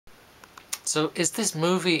So is this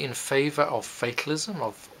movie in favour of fatalism,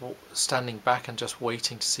 of standing back and just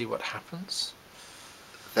waiting to see what happens?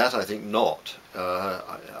 That I think not.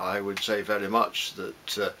 I would say very much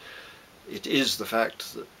that it is the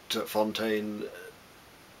fact that Fontaine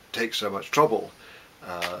takes so much trouble,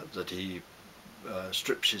 that he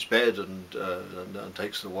strips his bed and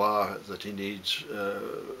takes the wire that he needs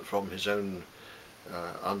from his own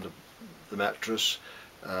under the mattress,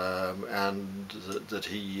 and that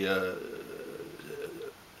he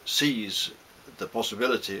sees the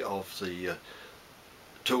possibility of the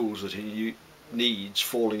tools that he needs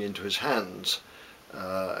falling into his hands,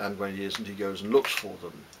 and when he isn't, he goes and looks for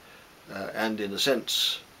them. And in a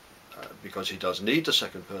sense, because he does need a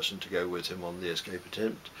second person to go with him on the escape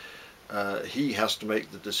attempt, he has to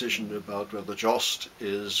make the decision about whether Jost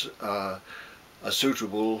is a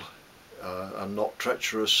suitable and not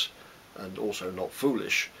treacherous and also not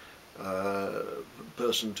foolish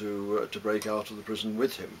person to break out of the prison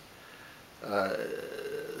with him.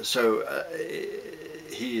 So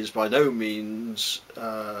he is by no means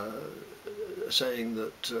saying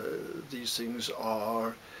that these things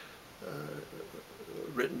are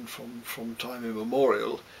written from time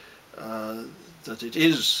immemorial, that it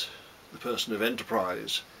is the person of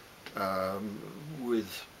enterprise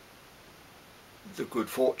with the good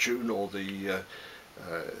fortune or the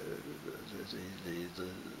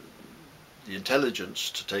intelligence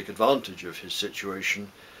to take advantage of his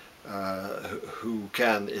situation who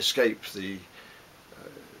can escape the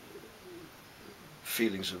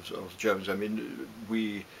feelings of Germans. I mean,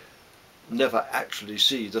 we never actually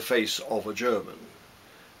see the face of a German.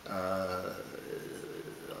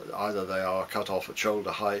 Either they are cut off at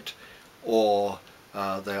shoulder height or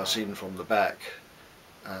they are seen from the back.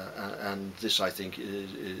 And this, I think,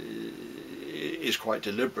 is quite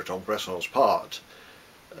deliberate on Bresson's part,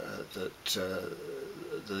 that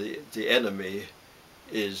the enemy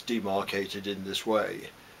is demarcated in this way,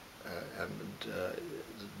 and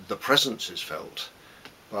the presence is felt,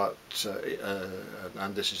 but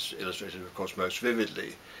and this is illustrated, of course, most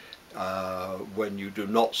vividly when you do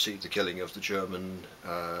not see the killing of the German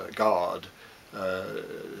guard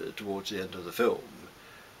towards the end of the film.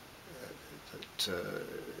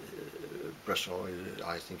 Bresson is,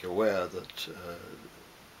 I think, aware that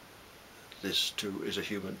this too is a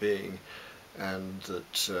human being, and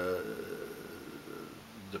that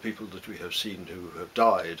the people that we have seen who have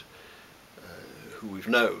died, who we've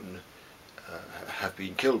known, have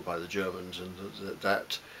been killed by the Germans, and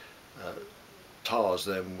that tars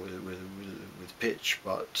them with pitch,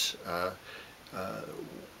 but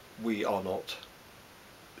we are not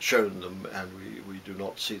shown them, and we do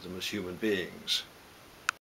not see them as human beings.